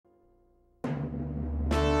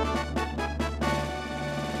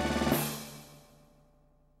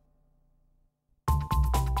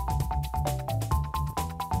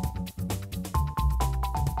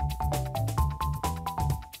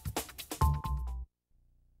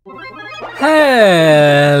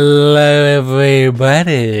Hello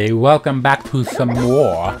everybody, welcome back to some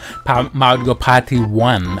more Mario Party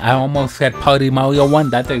 1. I almost said Party Mario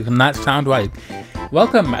 1, that does not sound right.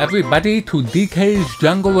 Welcome everybody to DK's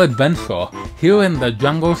Jungle Adventure. Here in the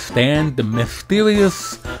jungle stand the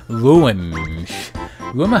mysterious ruins.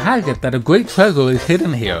 Rumor has it that a great treasure is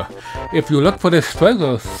hidden here. If you look for this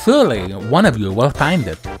treasure, surely one of you will find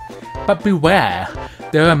it. But beware,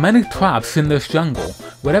 there are many traps in this jungle.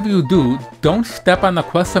 Whatever you do, don't step on the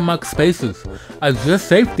question mark spaces, as your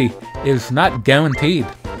safety is not guaranteed.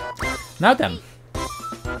 Now then,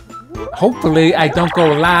 hopefully I don't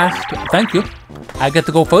go last. Thank you. I get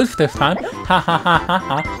to go first this time. Ha ha ha ha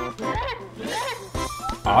ha.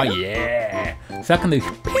 Oh yeah. Second is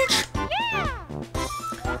Peach.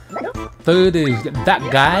 Third is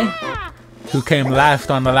that guy who came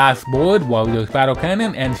last on the last board, Wario's Battle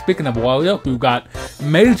Cannon. And speaking of Wario, who got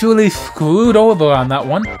majorly screwed over on that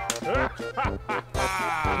one,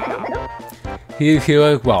 he is here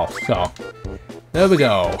as well. So there we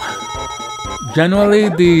go. Generally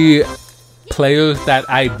the players that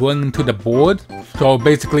I bring to the board, so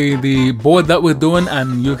basically the board that we're doing,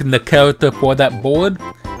 I'm using the character for that board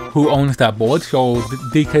who owns that board, so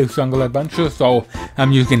DK's Jungle Adventure, so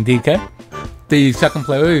I'm using DK. The second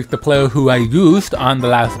player is the player who I used on the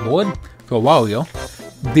last board, so Wario.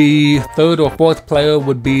 The third or fourth player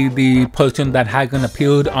would be the person that hasn't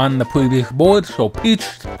appeared on the previous board, so Peach.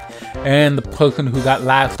 And the person who got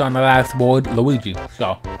last on the last board, Luigi.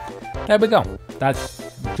 So there we go. That's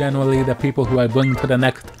generally the people who I bring to the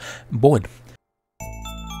next board.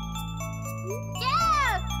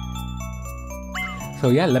 So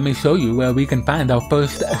yeah, let me show you where we can find our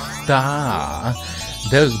first star.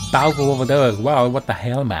 There's Bowser over there as well. What the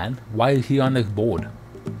hell, man? Why is he on this board?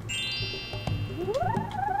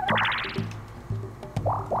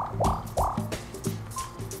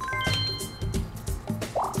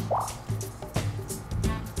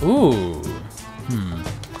 Ooh.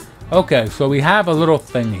 Okay, so we have a little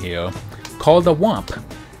thing here called a Womp.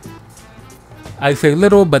 I say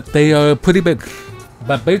little, but they are pretty big.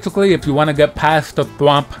 But basically, if you want to get past the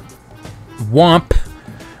Womp,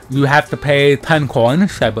 you have to pay 10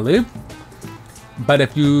 coins, I believe. But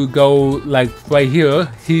if you go like right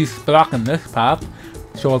here, he's blocking this path.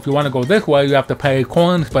 So if you want to go this way, you have to pay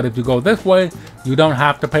coins. But if you go this way, you don't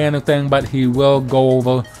have to pay anything, but he will go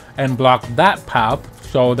over and block that path.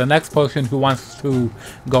 So the next person who wants to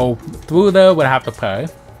go through there would have to pay.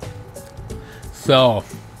 So,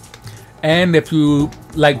 and if you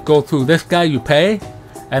like go through this guy, you pay,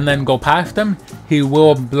 and then go past him, he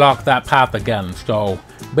will block that path again. So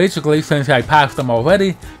basically, since I passed him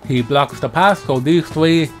already, he blocks the path. So these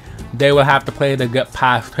three, they will have to play to get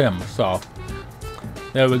past him. So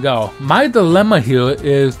there we go. My dilemma here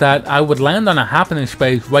is that I would land on a happening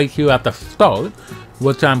space right here at the start,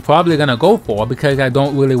 which I'm probably gonna go for because I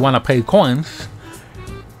don't really want to pay coins.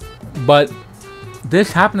 But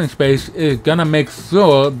this happening space is gonna make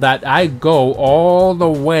sure that I go all the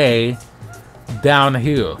way down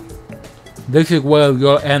here. This is where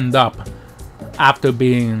you'll end up after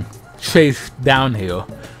being chased down here.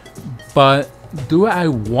 But do I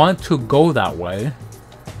want to go that way?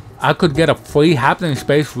 I could get a free happening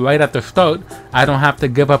space right at the start. I don't have to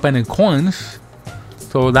give up any coins.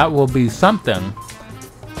 So that will be something.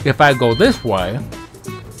 If I go this way,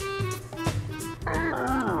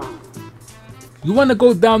 you want to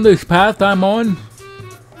go down this path I'm on?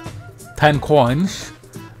 10 coins.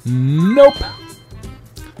 Nope.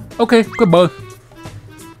 Okay, goodbye.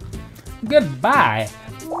 Goodbye.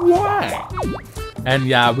 Why? And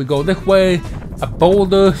yeah, we go this way. A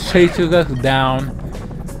boulder chases us down.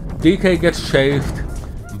 DK gets chased.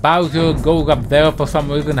 Bowser goes up there for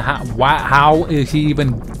some reason. How is he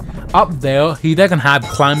even up there? He doesn't have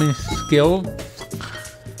climbing skills.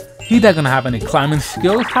 He doesn't have any climbing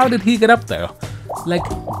skills. How did he get up there? Like,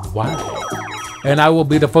 why? And I will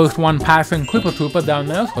be the first one passing Creeper Trooper down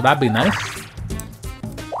there, so that'd be nice.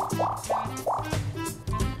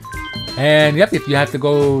 And yep, if you have to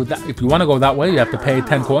go, if you want to go that way, you have to pay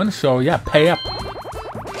 10 coins. So yeah, pay up.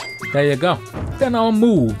 There you go. Then I'll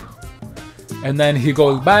move. And then he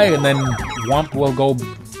goes by, and then Womp will go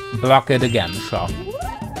block it again. So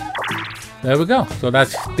there we go. So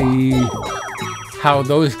that's how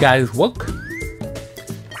those guys work.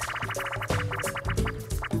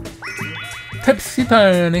 Tipsy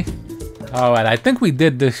turny. Alright, I think we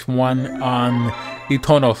did this one on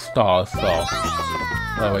Eternal Star, so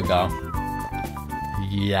there we go.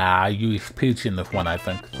 Yeah, I used Peach in this one, I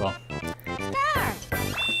think, so.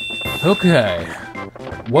 Okay.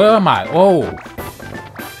 Where am I? Oh!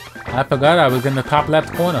 I forgot I was in the top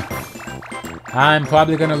left corner. I'm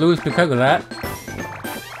probably gonna lose because of that.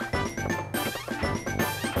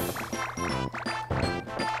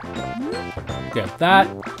 Get that.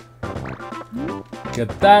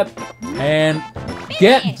 Get that. And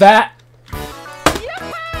get that.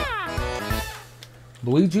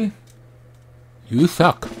 Luigi, you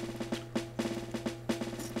suck.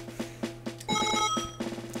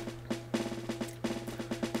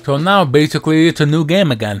 So now basically it's a new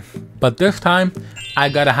game again. But this time I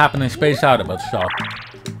gotta happen and space out of it, so.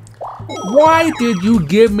 Why did you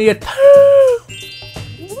give me a 2?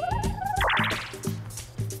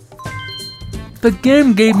 The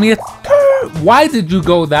game gave me a 2. Why did you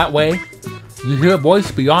go that way? You hear a voice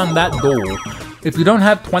beyond that door. If you don't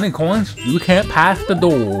have 20 coins, you can't pass the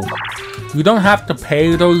door. You don't have to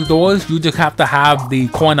pay those doors, you just have to have the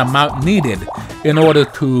coin amount needed in order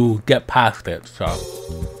to get past it, so.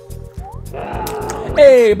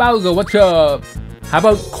 Hey Bowser, what's up? How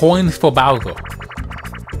about coins for Bowser?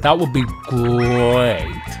 That would be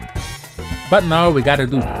great. But no, we gotta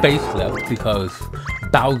do facelift because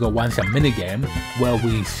Bowser wants a minigame where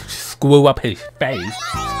we screw up his face.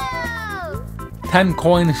 10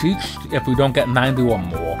 coins each if we don't get 90 or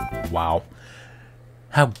more. Wow.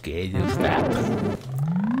 How gay is that?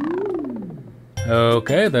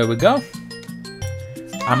 Okay, there we go.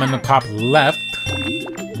 I'm in the top left.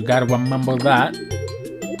 You gotta remember that.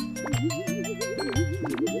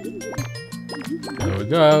 There we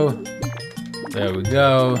go. There we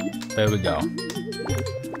go. There we go.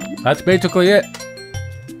 That's basically it.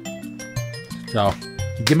 So,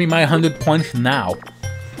 give me my 100 points now.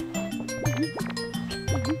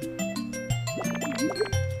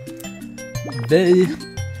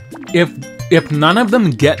 If none of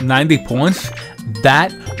them get 90 points,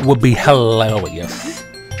 that would be hilarious.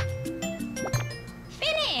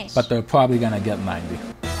 Finish. But they're probably gonna get 90.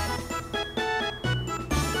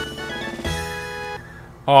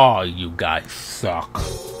 Oh, you guys suck.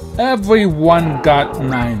 Everyone got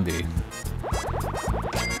 90.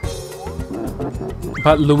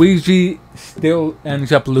 But Luigi still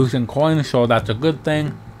ends up losing coins, so that's a good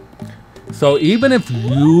thing. So even if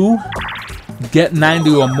you get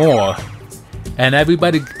 90 or more, and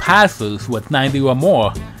everybody passes with 90 or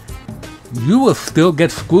more, you will still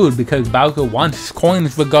get screwed because Bowser wants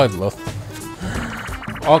coins regardless.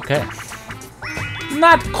 Okay.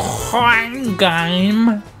 Not coin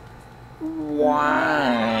game.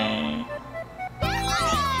 Why?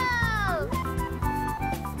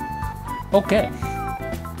 Okay.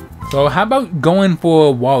 So how about going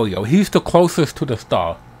for Wario? He's the closest to the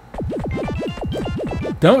star.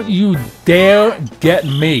 Don't you dare get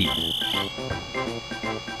me.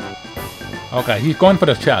 Okay, he's going for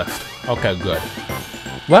the chest. Okay, good.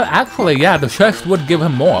 Well, actually, yeah, the chest would give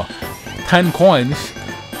him more. 10 coins.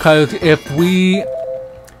 Because if we...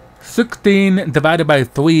 16 divided by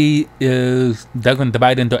 3 doesn't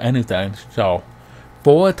divide into anything. So,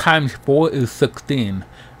 4 times 4 is 16.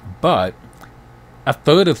 But, a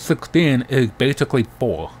third of 16 is basically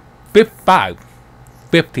 4. 5.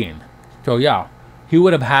 15. So, yeah. He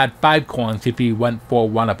would have had 5 coins if he went for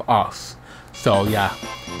one of us. So, yeah.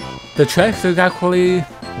 The chest is actually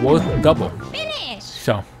worth double. Finish.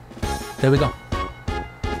 So, there we go.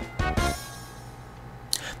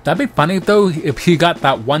 That'd be funny though if he got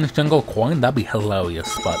that one single coin. That'd be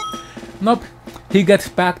hilarious. But, nope. He gets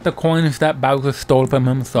back the coins that Bowser stole from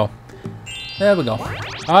him. So, there we go.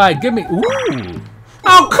 Alright, give me... Ooh!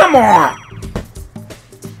 Oh, come on!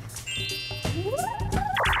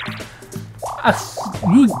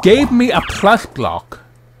 You gave me a plus block,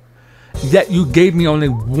 yet you gave me only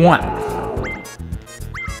 1.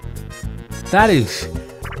 That is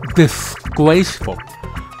disgraceful.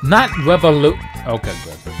 Not Okay,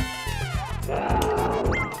 good.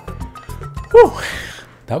 Whew.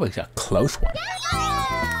 That was a close one.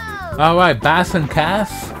 Alright, Bass and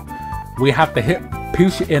Cass. We have to hit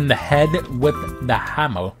Peach in the head with the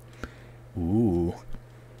hammer. Ooh.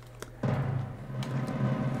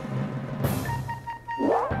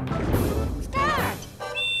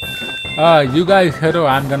 You guys hit her.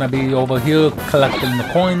 I'm gonna be over here collecting the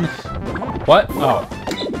coins. What? Oh.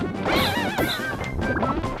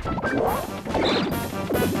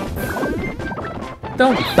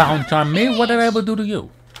 Don't bounce on me. What did I ever do to you?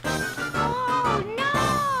 Oh,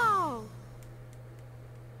 no!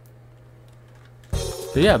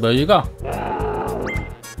 So yeah, there you go.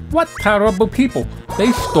 What terrible people.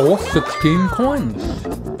 They stole 16 coins.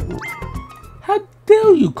 How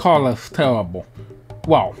dare you call us terrible?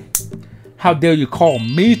 Well, how dare you call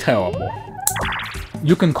me terrible?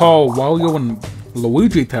 You can call Wario and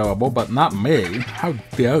Luigi terrible, but not me. How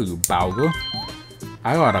dare you, Bowser?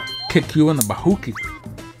 I ought to kick you in the bahookie.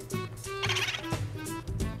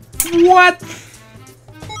 What?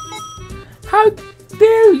 How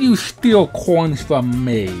dare you steal coins from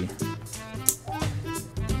me?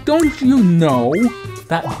 Don't you know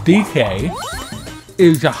that DK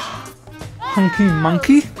is a hunky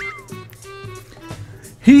monkey?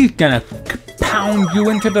 He's gonna pound you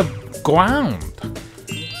into the ground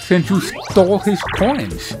since you stole his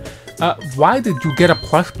coins. Why did you get a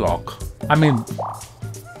plus block? I mean,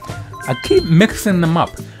 I keep mixing them up.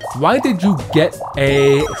 Why did you get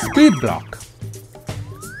a speed block?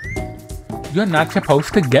 You're not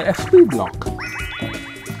supposed to get a speed block.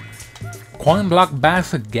 Coin block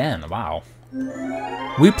bass again, wow.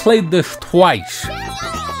 We played this twice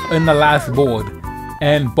in the last board,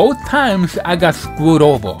 and both times I got screwed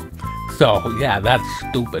over. So yeah, that's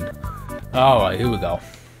stupid. Alright, here we go.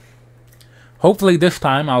 Hopefully this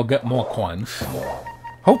time I'll get more coins.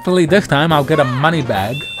 Hopefully this time I'll get a money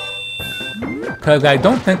bag. Cause I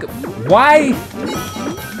don't think... Why?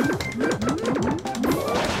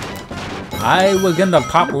 I was in the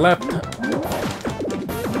top left.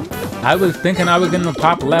 I was thinking I was in the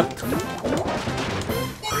top left.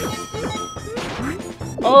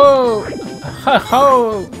 Oh! Ha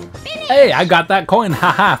ho! Hey, I got that coin!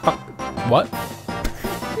 Haha! Fuck! What?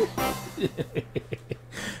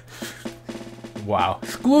 Wow.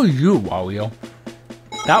 Screw you, Wario.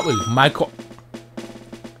 That was my coin.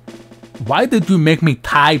 Why did you make me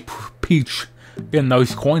tie Peach in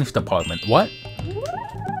those coins department? What?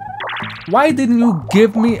 Why didn't you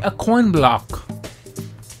give me a coin block?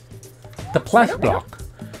 The plus block.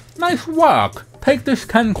 Nice work. Take this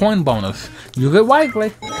 10 coin bonus. Use it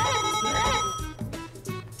wisely.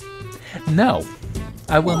 No,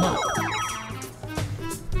 I will not.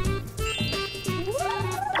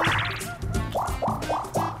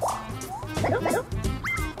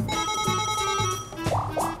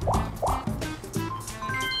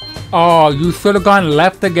 Oh, you should have gone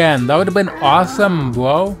left again. That would have been awesome,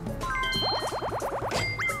 bro.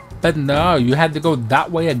 But no, you had to go that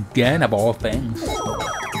way again, of all things.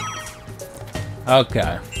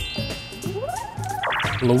 Okay.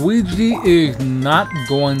 Luigi is not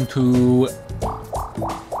going to...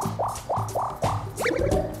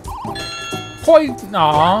 Poison...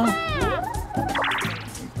 Aww.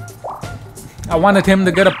 I wanted him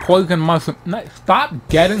to get a poison mushroom. Stop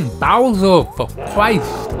getting Bowser, for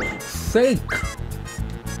Christ's sake.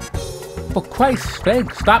 For Christ's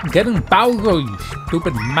sake, stop getting Bowser, you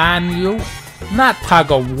stupid man, you. Not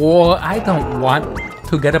tug of war. I don't want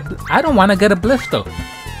to get a... I don't want to get a blister.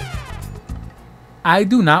 I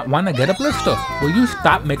do not want to get a blister. Will you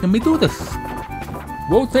stop making me do this?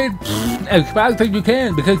 Rotate as fast as you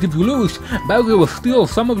can, because if you lose, Bowser will steal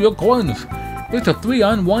some of your coins. It's a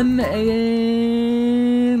 3-on-1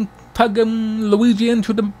 and tug Luigi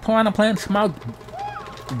into the piranha plant's mouth.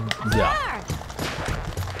 Yeah.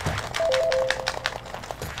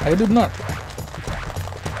 I did not.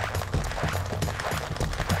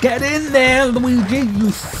 Get in there, Luigi,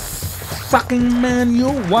 you sucking man, you.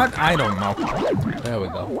 What? I don't know. There we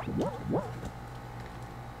go.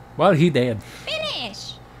 Well, he did.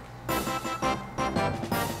 Finish.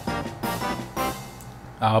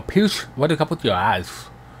 Peach, what is up with your eyes?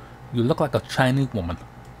 You look like a Chinese woman.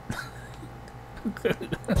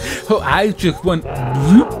 Her eyes just went...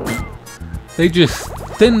 They just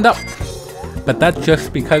thinned up. But that's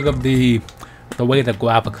just because of the way the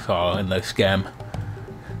graphics are in this game.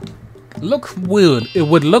 Looks weird. It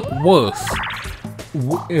would look worse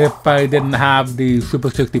if I didn't have the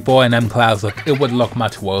Super 64 and M Classic. It would look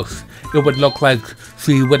much worse. It would look like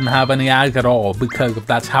she wouldn't have any eyes at all, because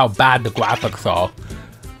that's how bad the graphics are.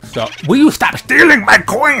 So, will you stop stealing my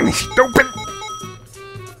coin, stupid?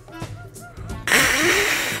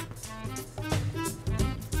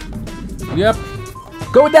 Yep.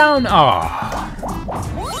 Go down! Aww.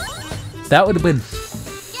 That would have been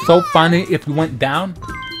so funny if you went down.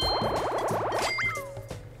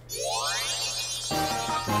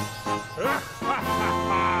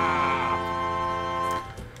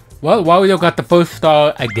 Well, Wario got the first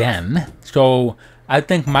star again. So, I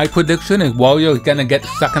think my prediction is Wario is gonna get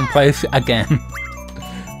second place again.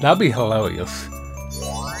 That'll be hilarious.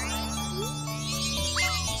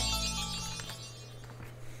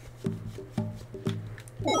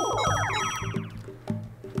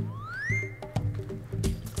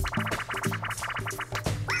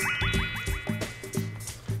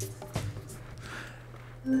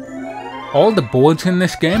 All the boards in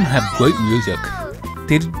this game have great music.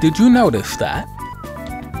 Did you notice that?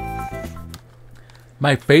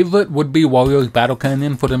 My favorite would be Wario's Battle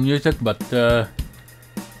Canyon for the music, but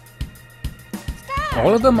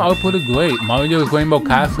all of them are pretty great. Mario's Rainbow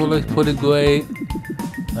Castle is pretty great.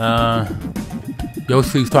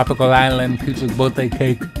 Yoshi's Tropical Island, Peach's Birthday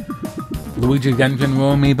Cake, Luigi's Engine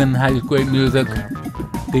Room even has great music.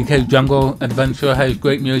 DK's Jungle Adventure has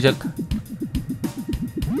great music.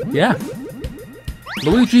 Yeah.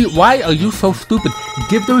 Luigi, why are you so stupid?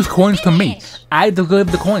 Give those coins to me. I deserve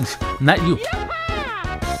the coins, not you.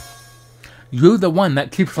 You're the one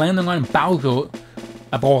that keeps landing on Bowser,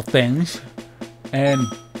 of all things. And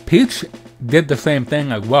Peach did the same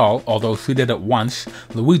thing as well, although she did it once.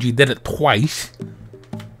 Luigi did it twice.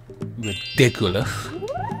 Ridiculous.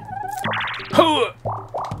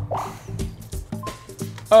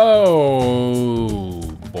 Oh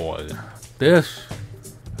boy. This.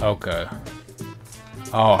 Okay.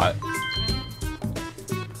 Alright.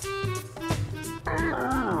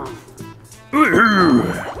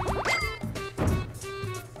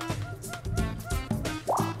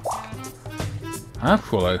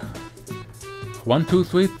 Actually, 1, 2,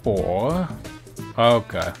 3, 4.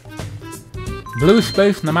 Okay. Blue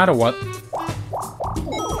space no matter what.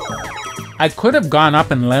 I could have gone up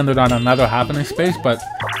and landed on another happening space, but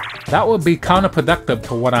that would be counterproductive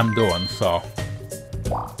to what I'm doing, so.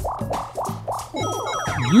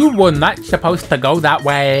 You were not supposed to go that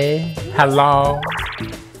way. Hello?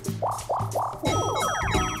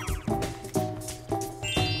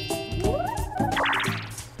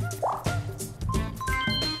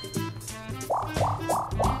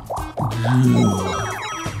 You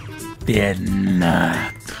did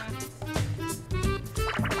not.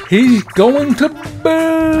 He's going to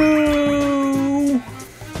Boo!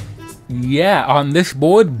 Yeah, on this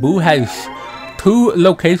board, Boo has 2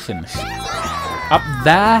 locations. Up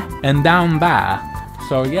there and down there.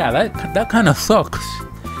 So yeah, that kind of sucks.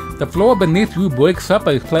 The floor beneath you breaks up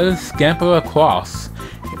as players scamper across.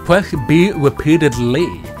 Press B repeatedly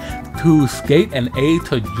to skate and A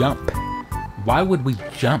to jump. Why would we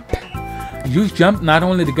jump? Use jump not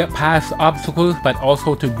only to get past obstacles, but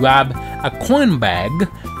also to grab a coin bag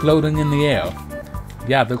floating in the air.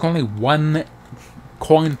 Yeah, there's only one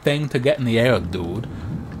coin thing to get in the air, dude.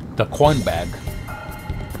 The coin bag.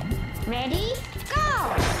 Ready? Go!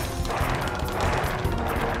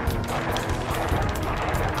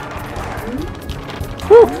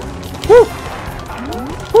 Woo! Woo!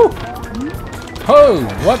 Woo! Oh!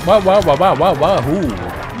 What? Who?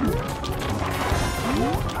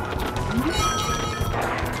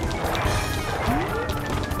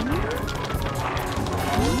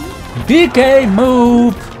 DK,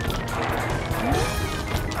 move!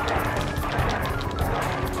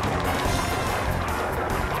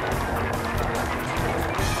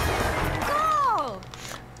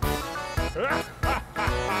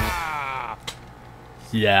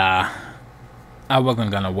 Yeah, I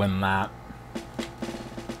wasn't gonna win that.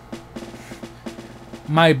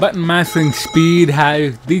 My button mashing speed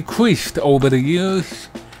has decreased over the years,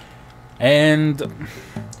 and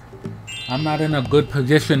I'm not in a good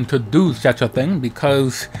position to do such a thing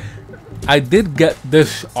because I did get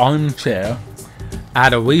this armchair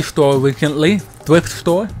at a restore recently, thrift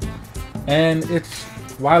store, and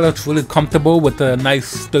while it's really comfortable with a nice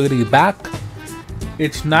sturdy back,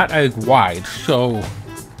 it's not as wide, so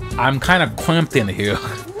I'm kind of cramped in here.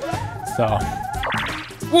 So,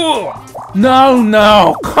 whoa!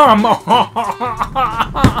 No, come on!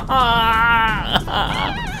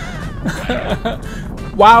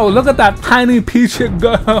 Wow, look at that tiny Peach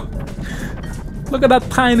girl. Look at that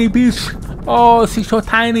tiny Peach. Oh, she's so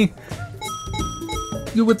tiny.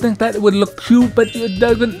 You would think that it would look cute, but it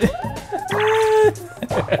doesn't.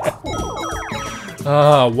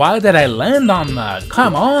 Why did I land on that?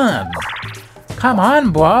 Come on. Come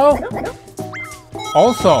on, bro.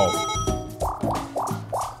 Also,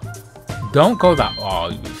 don't go that. Oh,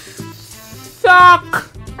 you suck.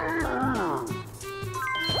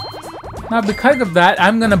 Now, because of that,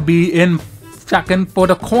 I'm gonna be in second for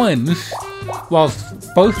the coins. Well,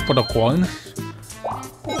 first for the coins.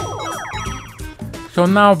 So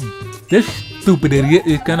now, this stupid idiot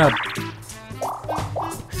is gonna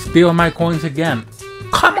steal my coins again.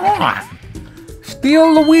 Come on!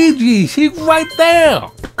 Steal Luigi! She's right there!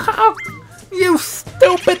 Come, you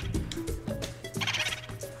stupid!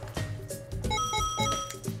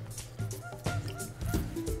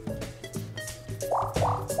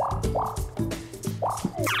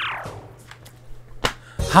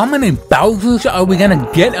 How many Bowsers are we gonna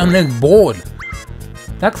get on this board?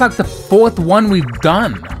 That's like the 4th one we've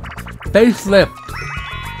done. Facelift.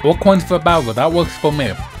 4 coins for Bowser, that works for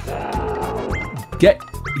me.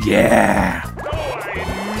 Yeah!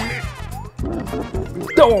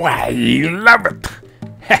 Oh, I love it!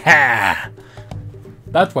 Haha!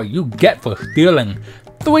 That's what you get for stealing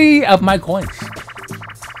 3 of my coins.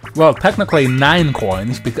 Well, technically 9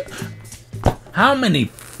 coins because How many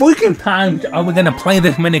freaking times are we gonna play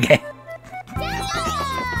this minigame?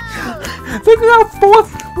 This is our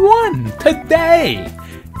 4th one today!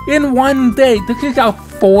 In one day, this is our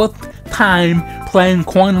 4th time playing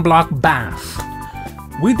Coin Block Bass.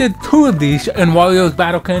 We did 2 of these in Warriors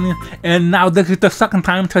Battle Canyon, and now this is the 2nd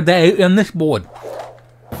time today in this board.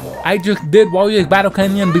 I just did Warriors Battle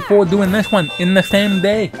Canyon before doing this one in the same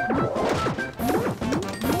day.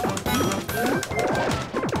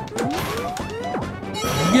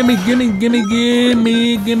 Gimme, gimme, gimme,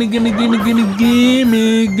 gimme, gimme, gimme, gimme, gimme,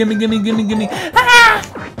 gimme, gimme, gimme, gimme, gimme. Ah!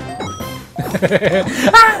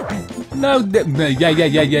 Ah! No, yeah. Yeah,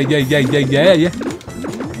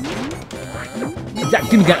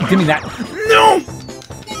 gimme that. No!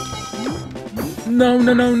 No.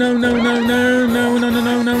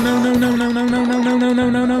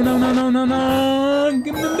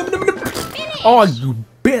 Oh, you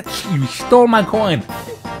bitch! You stole my coin.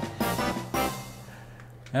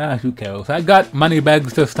 Ah, who cares? I got money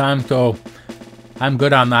bags this time, so I'm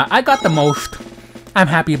good on that. I got the most. I'm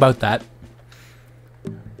happy about that.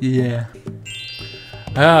 Yeah.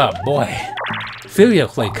 Oh boy.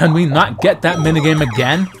 Seriously, can we not get that minigame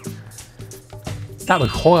again? That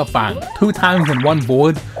was horrifying. 2 times in one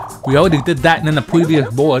board. We already did that in the previous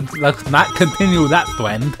board. Let's not continue that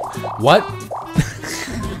trend. What?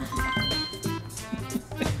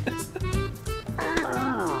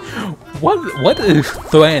 What is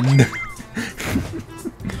trend?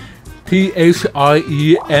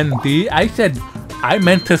 T-H-R-E-N-D? I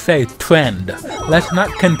meant to say trend. Let's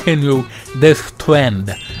not continue this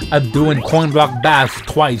trend of doing Coin Block Bass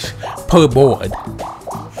twice per board.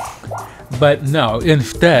 But no,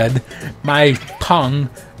 instead, my tongue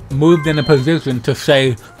moved in a position to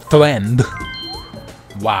say trend.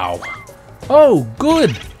 Wow. Oh,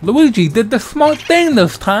 good! Luigi did the smart thing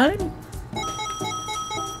this time!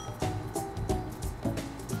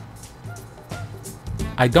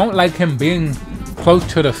 I don't like him being close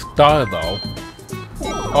to the star though.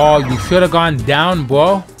 Oh, you should have gone down,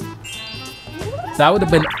 bro. That would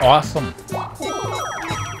have been awesome.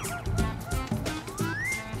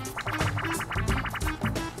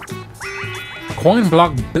 Coin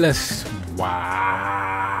Block Bliss. Wow.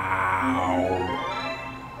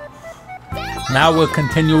 Now we're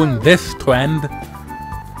continuing this trend.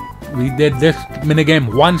 We did this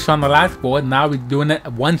minigame once on the last board. Now we're doing it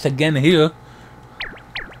once again here.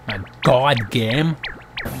 My god game.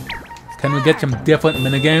 Can we get some different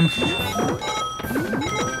minigames?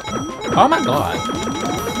 Oh my god.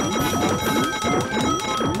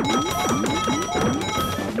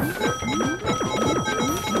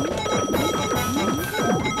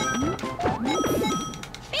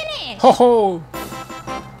 Finish! Ho ho!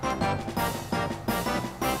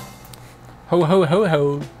 Ho ho ho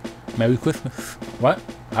ho. Merry Christmas. What?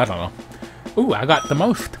 I don't know. Ooh, I got the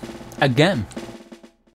most. Again.